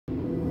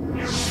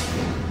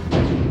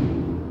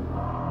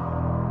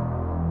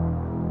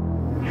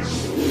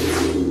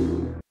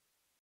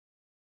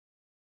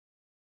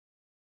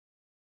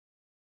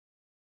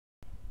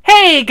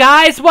Hey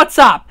guys, what's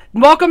up?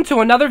 Welcome to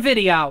another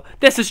video.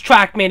 This is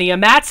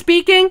Trackmaniamatt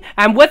speaking,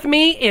 and with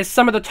me is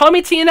some of the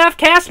Tomy T&F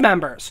cast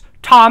members,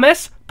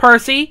 Thomas,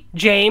 Percy,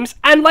 James,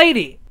 and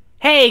Lady.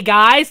 Hey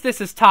guys, this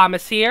is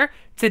Thomas here.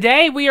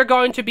 Today we are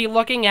going to be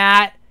looking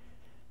at,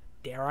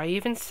 dare I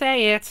even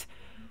say it,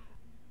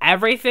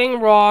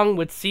 everything wrong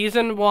with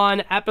Season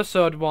 1,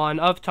 Episode 1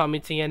 of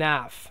Tomy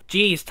T&F.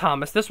 Jeez,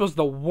 Thomas, this was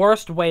the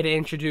worst way to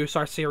introduce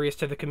our series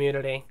to the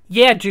community.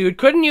 Yeah, dude,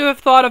 couldn't you have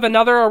thought of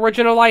another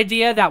original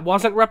idea that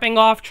wasn't ripping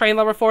off Train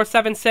Number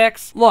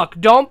 476? Look,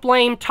 don't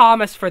blame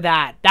Thomas for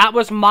that. That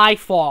was my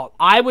fault.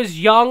 I was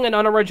young and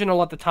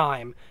unoriginal at the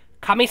time.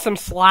 Cut me some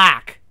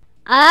slack.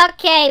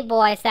 Okay,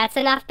 boys, that's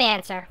enough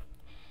banter.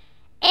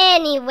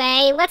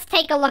 Anyway, let's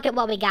take a look at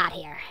what we got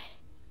here.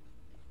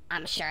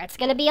 I'm sure it's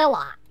gonna be a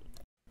lot.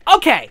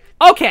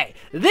 Okay,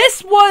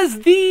 this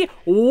was the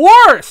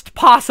worst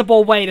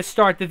possible way to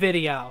start the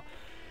video.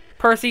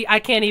 Percy, I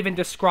can't even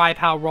describe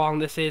how wrong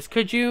this is.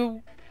 Could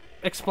you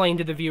explain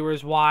to the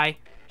viewers why?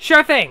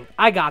 Sure thing,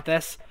 I got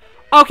this.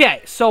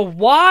 Okay, so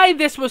why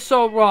this was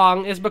so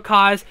wrong is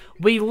because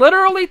we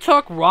literally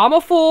took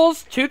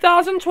Ramafool's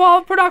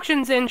 2012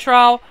 Productions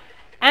intro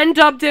and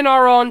dubbed in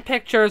our own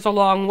pictures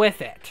along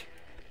with it.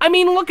 I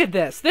mean, look at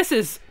this. This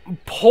is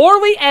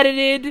poorly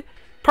edited.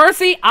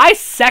 Percy, I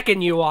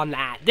second you on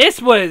that.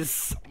 This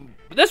was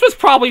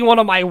probably one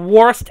of my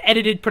worst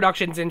edited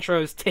Productions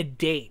intros to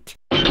date.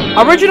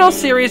 Original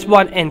Series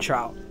 1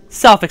 intro.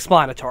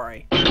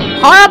 Self-explanatory.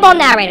 Horrible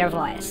narrator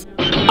voice.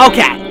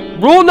 Okay,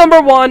 rule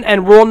number 1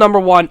 and rule number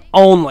 1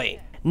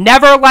 only.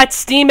 Never let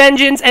steam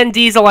engines and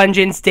diesel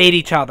engines date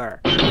each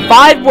other.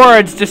 5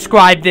 words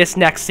describe this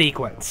next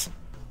sequence.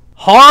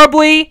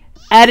 Horribly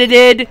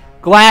edited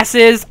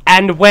glasses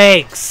and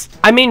wigs.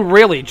 I mean,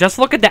 really, just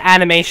look at the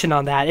animation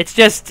on that. It's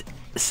just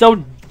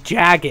so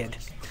jagged.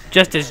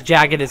 Just as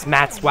jagged as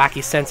Matt's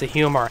wacky sense of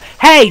humor.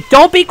 Hey,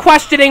 don't be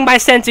questioning my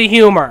sense of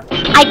humor.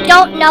 I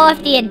don't know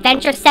if the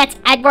adventure sets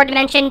Edward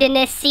mentioned in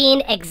this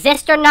scene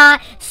exist or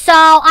not, so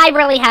I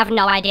really have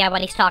no idea what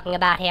he's talking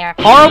about here.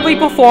 Horribly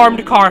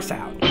performed car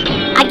sound.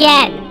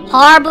 Again,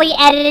 horribly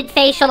edited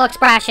facial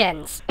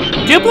expressions.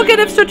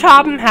 Duplicative Sir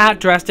Topham Hatt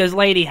dressed as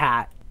Lady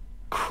Hat.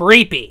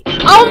 Creepy.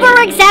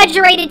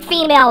 Over-exaggerated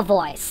female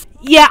voice.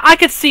 Yeah, I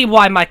could see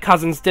why my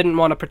cousins didn't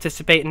want to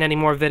participate in any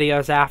more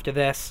videos after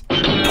this.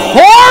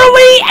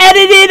 Poorly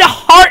edited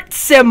heart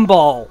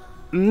symbol!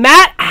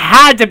 Matt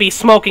had to be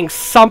smoking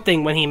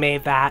something when he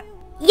made that.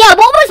 Yeah,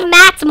 what was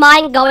Matt's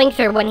mind going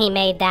through when he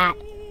made that?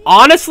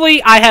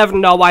 Honestly, I have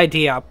no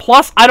idea.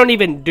 Plus, I don't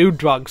even do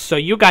drugs, so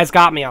you guys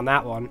got me on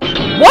that one.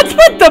 What's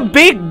with the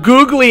big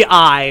googly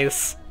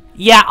eyes?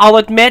 Yeah, I'll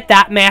admit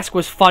that mask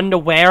was fun to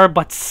wear,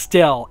 but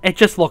still, it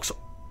just looks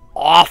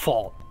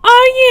awful.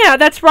 Oh yeah,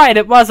 that's right,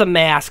 it was a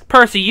mask.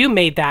 Percy, you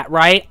made that,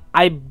 right?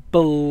 I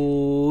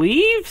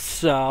believe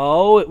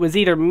so. It was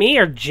either me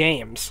or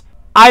James.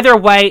 Either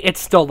way, it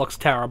still looks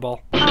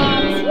terrible. Is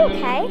he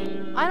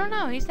okay? I don't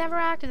know, he's never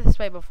acted this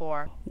way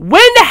before.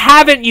 When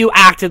haven't you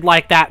acted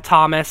like that,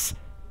 Thomas?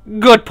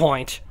 Good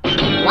point.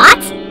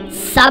 What?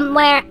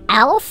 Somewhere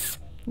else?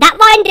 That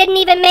line didn't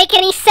even make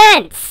any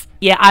sense.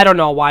 Yeah, I don't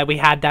know why we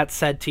had that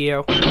said to you.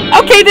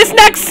 Okay, this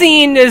next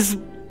scene is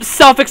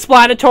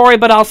self-explanatory,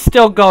 but I'll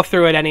still go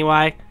through it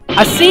anyway.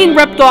 A scene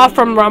ripped off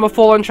from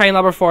Ramafool and Train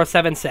Number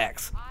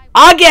 476.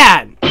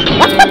 Again!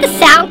 What's with the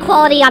sound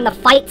quality on the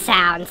fight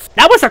sounds?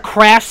 That was a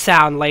crash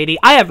sound, lady.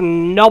 I have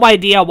no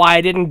idea why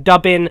I didn't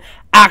dub in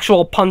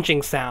actual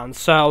punching sounds,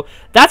 so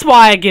that's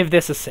why I give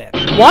this a sit.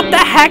 What the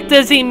heck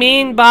does he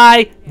mean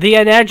by the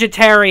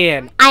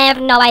Energetarian? I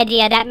have no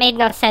idea. That made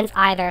no sense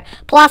either.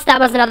 Plus, that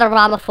was another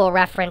Ramafool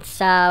reference,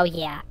 so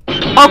yeah.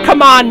 Oh,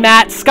 come on,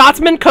 Matt.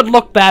 Scotsman could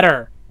look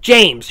better.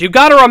 James, you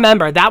gotta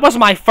remember, that was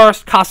my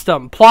first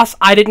custom. Plus,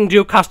 I didn't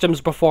do customs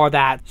before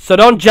that, so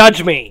don't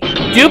judge me.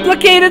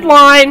 Duplicated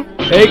line.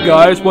 Hey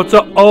guys, what's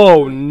up?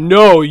 Oh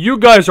no, you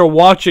guys are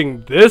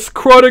watching this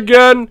crud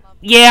again?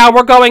 Yeah,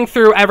 we're going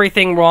through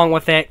everything wrong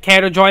with it.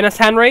 Care to join us,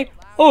 Henry?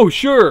 Oh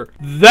sure.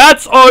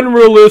 That's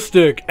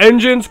unrealistic.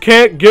 Engines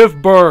can't give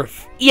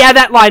birth. Yeah,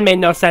 that line made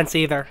no sense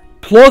either.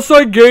 Plus,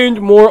 I gained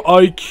more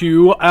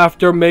IQ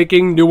after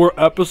making newer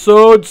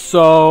episodes,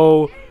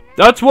 so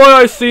that's why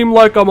I seem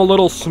like I'm a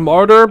little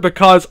smarter,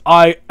 because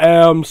I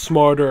am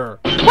smarter.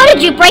 What,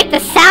 did you break the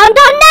sound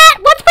on that?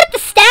 What's with the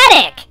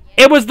static?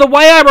 It was the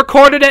way I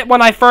recorded it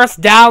when I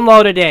first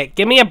downloaded it.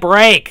 Give me a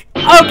break.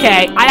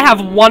 Okay, I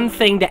have one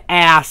thing to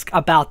ask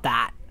about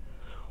that.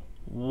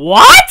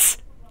 What?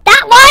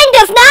 That line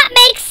does not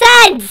make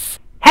sense!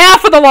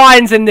 Half of the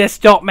lines in this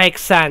don't make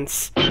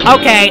sense.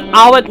 Okay,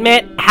 I'll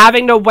admit,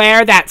 having to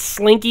wear that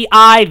slinky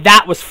eye,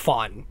 that was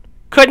fun.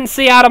 Couldn't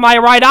see out of my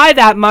right eye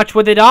that much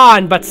with it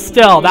on, but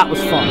still, that was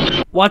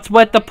fun. What's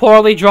with the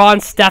poorly drawn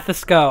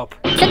stethoscope?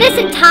 So this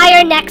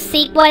entire next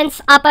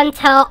sequence, up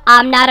until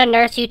I'm Not a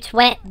Nurse You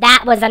Twit,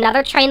 that was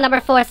another Train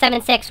Number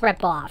 476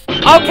 ripoff.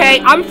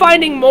 Okay, I'm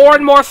finding more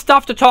and more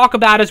stuff to talk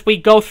about as we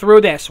go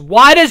through this.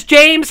 Why does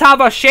James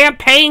have a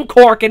champagne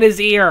cork in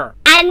his ear?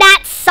 And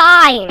that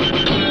sign!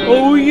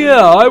 Oh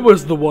yeah, I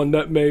was the one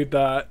that made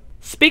that.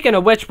 Speaking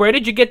of which, where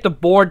did you get the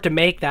board to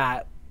make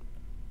that?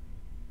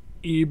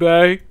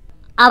 eBay.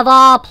 Of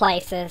all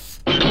places.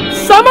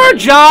 Summer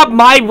job,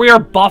 my rear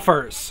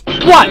buffers.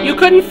 What, you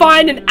couldn't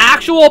find an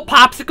actual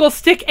popsicle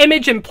stick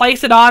image and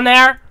place it on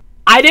there?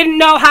 I didn't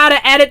know how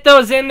to edit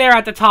those in there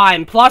at the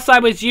time, plus I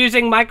was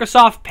using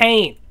Microsoft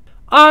Paint.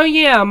 Oh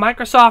yeah,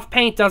 Microsoft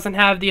Paint doesn't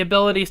have the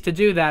abilities to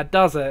do that,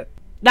 does it?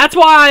 That's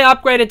why I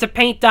upgraded to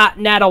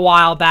Paint.net a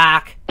while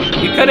back.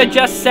 You could have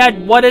just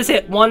said, what is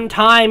it, one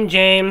time,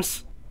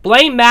 James.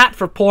 Blame Matt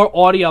for poor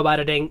audio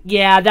editing.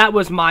 Yeah, that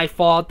was my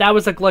fault. That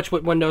was a glitch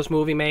with Windows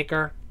Movie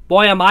Maker.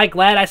 Boy, am I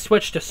glad I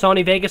switched to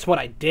Sony Vegas when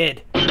I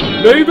did.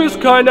 Mavis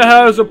kinda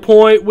has a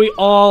point. We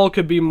all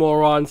could be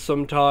morons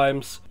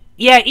sometimes.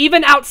 Yeah,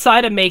 even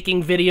outside of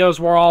making videos,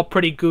 we're all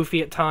pretty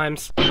goofy at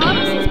times.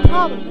 Thomas's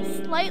problem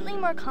is slightly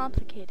more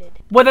complicated.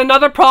 With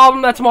another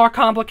problem that's more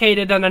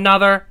complicated than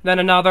another, then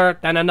another,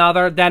 then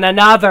another, then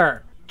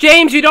another.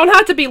 James, you don't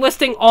have to be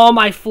listing all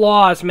my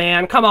flaws,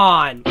 man. Come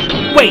on.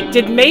 Wait,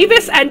 did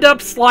Mavis end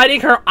up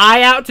sliding her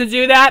eye out to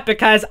do that?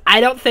 Because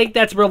I don't think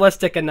that's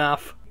realistic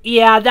enough.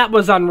 Yeah, that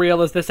was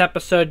unreal as this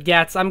episode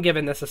gets. I'm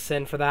giving this a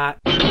sin for that.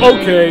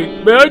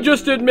 Okay, may I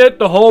just admit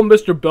the whole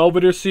Mr.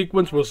 Belvedere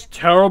sequence was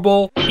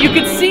terrible? You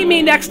could see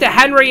me next to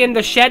Henry in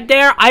the shed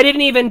there. I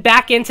didn't even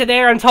back into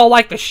there until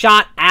like the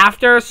shot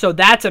after, so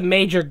that's a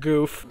major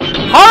goof.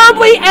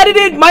 Horribly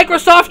edited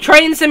Microsoft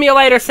Train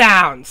Simulator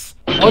sounds.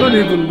 I don't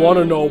even want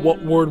to know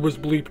what word was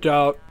bleeped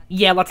out.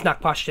 Yeah, let's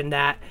not question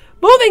that.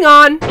 Moving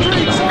on.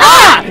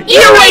 Ah! Ear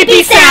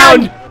rapey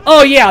sound!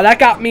 Oh yeah, that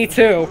got me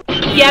too.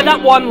 Yeah,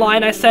 that one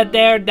line I said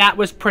there, that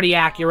was pretty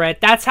accurate.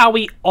 That's how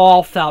we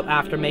all felt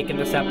after making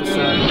this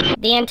episode.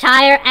 The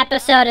entire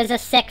episode is a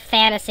sick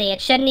fantasy.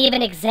 It shouldn't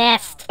even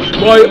exist.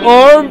 My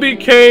arm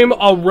became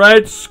a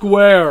red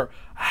square.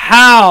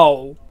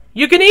 How?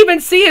 You can even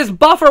see his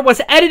buffer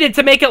was edited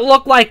to make it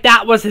look like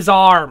that was his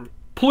arm.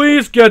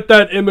 Please get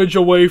that image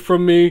away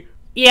from me.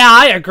 Yeah,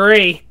 I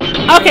agree.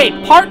 Okay,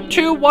 part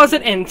 2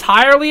 wasn't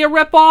entirely a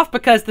ripoff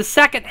because the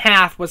second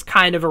half was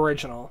kind of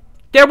original.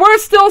 There were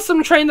still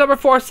some Train Number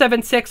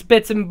 476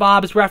 bits and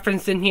bobs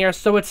referenced in here,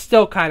 so it's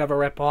still kind of a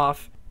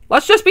ripoff.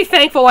 Let's just be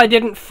thankful I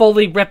didn't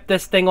fully rip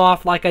this thing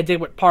off like I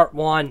did with part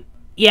 1.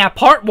 Yeah,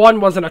 part 1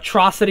 was an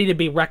atrocity to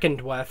be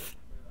reckoned with.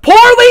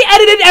 Poorly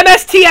edited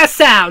MSTS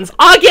sounds,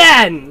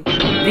 again!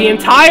 The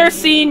entire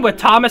scene with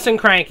Thomas and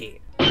Cranky.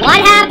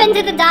 What happened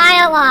to the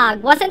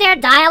dialogue? Wasn't there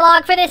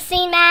dialogue for this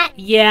scene, Matt?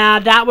 Yeah,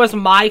 that was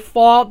my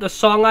fault. The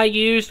song I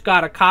used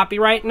got a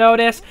copyright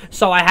notice,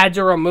 so I had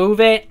to remove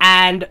it,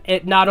 and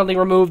it not only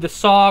removed the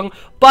song,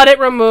 but it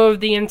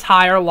removed the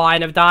entire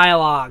line of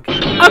dialogue.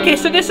 Okay,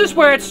 so this is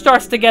where it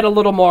starts to get a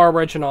little more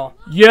original.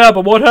 Yeah,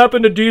 but what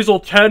happened to Diesel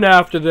 10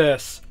 after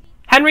this?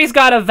 Henry's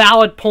got a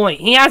valid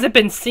point. He hasn't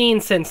been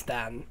seen since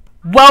then.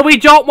 Well, we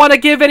don't want to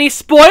give any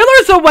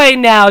spoilers away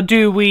now,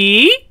 do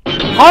we?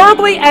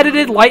 Horribly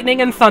edited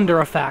lightning and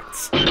thunder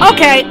effects.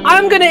 Okay,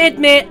 I'm gonna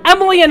admit,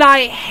 Emily and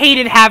I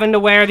hated having to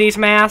wear these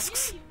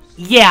masks.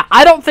 Yeah,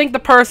 I don't think the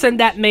person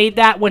that made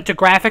that went to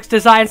graphics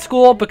design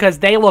school because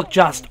they look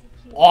just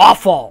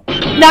awful.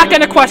 Not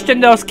gonna question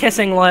those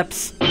kissing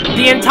lips.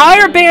 The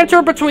entire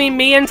banter between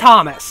me and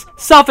Thomas.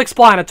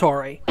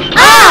 Self-explanatory.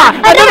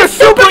 Ah! Another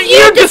super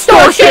ear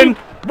distortion!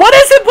 What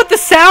is it with the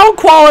sound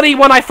quality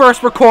when I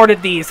first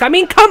recorded these? I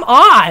mean, come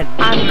on!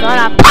 I'm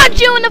gonna punch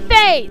you in the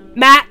face!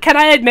 Matt, can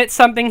I admit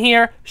something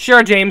here?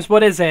 Sure, James,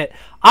 what is it?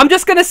 I'm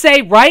just gonna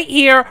say right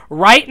here,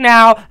 right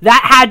now,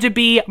 that had to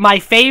be my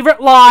favorite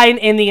line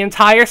in the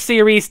entire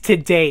series to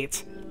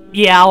date.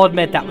 Yeah, I'll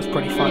admit that was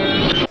pretty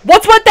funny.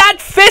 What's with that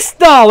fist,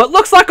 though? It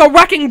looks like a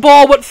wrecking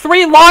ball with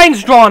 3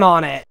 lines drawn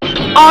on it.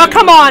 Aw,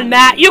 come on,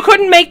 Matt. You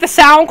couldn't make the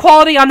sound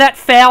quality on that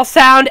fail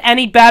sound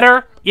any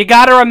better? You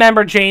gotta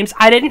remember, James,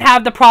 I didn't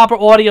have the proper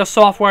audio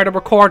software to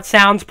record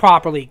sounds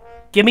properly.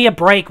 Give me a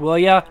break, will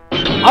ya?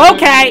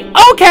 Okay,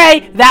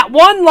 that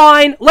one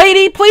line.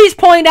 Lady, please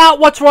point out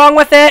what's wrong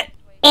with it.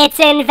 It's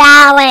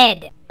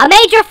invalid. A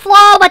major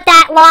flaw with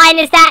that line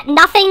is that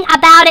nothing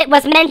about it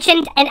was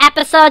mentioned in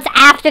episodes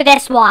after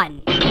this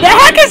one. The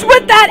heck is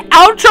with that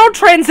outro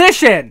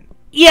transition?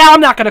 Yeah,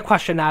 I'm not gonna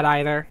question that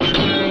either.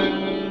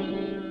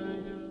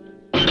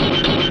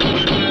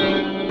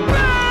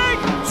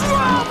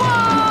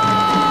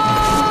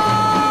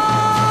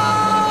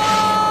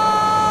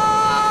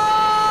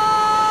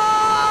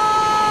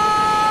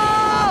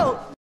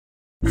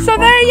 So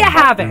there you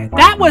have it.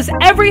 That was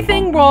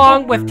everything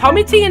wrong with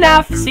Tomy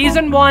T&F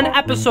Season 1,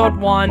 Episode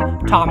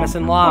 1, Thomas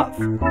in Love.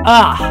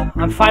 Ugh,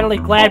 I'm finally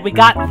glad we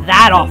got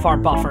that off our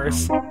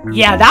buffers.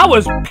 Yeah, that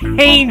was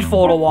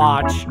painful to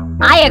watch.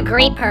 I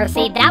agree,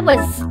 Percy. That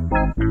was...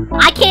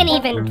 I can't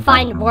even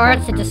find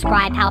words to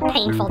describe how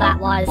painful that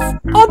was.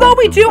 Although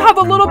we do have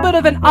a little bit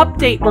of an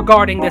update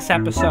regarding this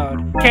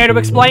episode. Care to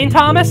explain,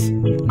 Thomas?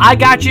 I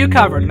got you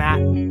covered, Matt.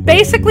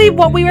 Basically,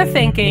 what we were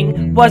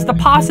thinking was the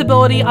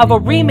possibility of a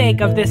remake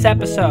of this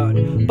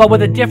episode, but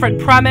with a different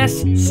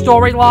premise,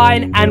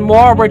 storyline, and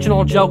more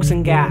original jokes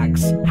and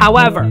gags.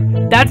 However,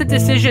 that's a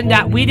decision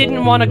that we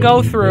didn't want to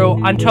go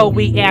through until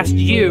we asked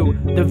you,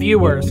 the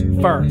viewers,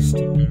 first.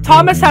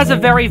 Thomas has a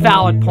very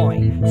valid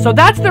point, so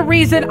that's the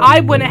reason I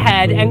went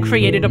ahead and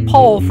created a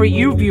poll for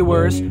you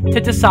viewers to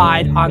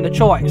decide on the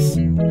choice.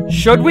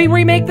 Should we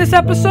remake this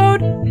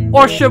episode,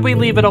 or should we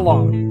leave it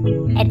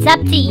alone? It's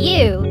up to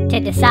you to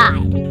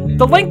decide.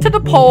 The link to the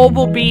poll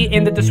will be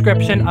in the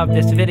description of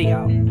this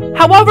video.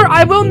 However,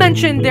 I will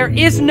mention there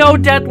is no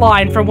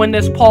deadline for when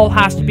this poll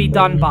has to be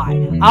done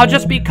by. I'll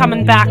just be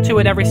coming back to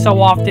it every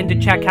so often to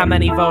check how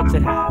many votes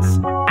it has.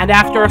 And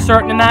after a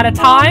certain amount of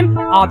time,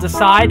 I'll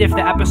decide if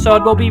the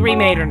episode will be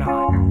remade or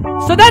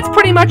not. So that's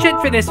pretty much it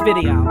for this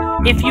video.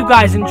 If you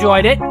guys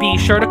enjoyed it, be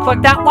sure to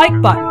click that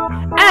like button.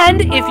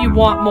 And if you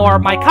want more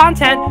of my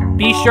content,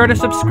 be sure to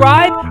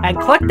subscribe and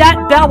click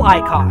that bell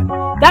icon.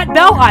 That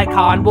bell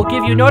icon will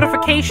give you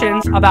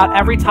notifications about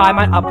every time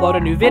I upload a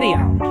new video.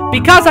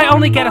 Because I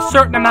only get a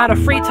certain amount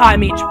of free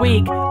time each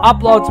week,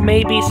 uploads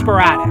may be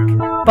sporadic.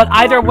 But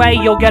either way,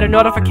 you'll get a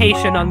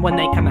notification on when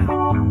they come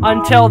out.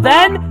 Until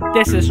then,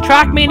 this is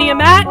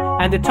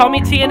Trackmaniamatt and the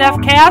Tomy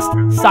T&F cast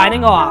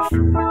signing off.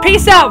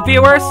 Peace out,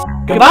 viewers!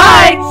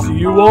 Goodbye! See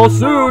you all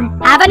soon!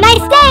 Have a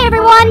nice day,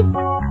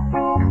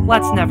 everyone!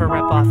 Let's never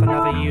rip off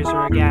another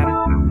user again.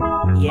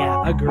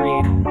 Yeah,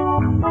 agreed.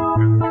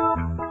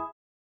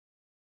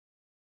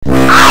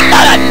 I'm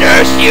not a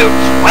nurse, you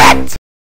twit!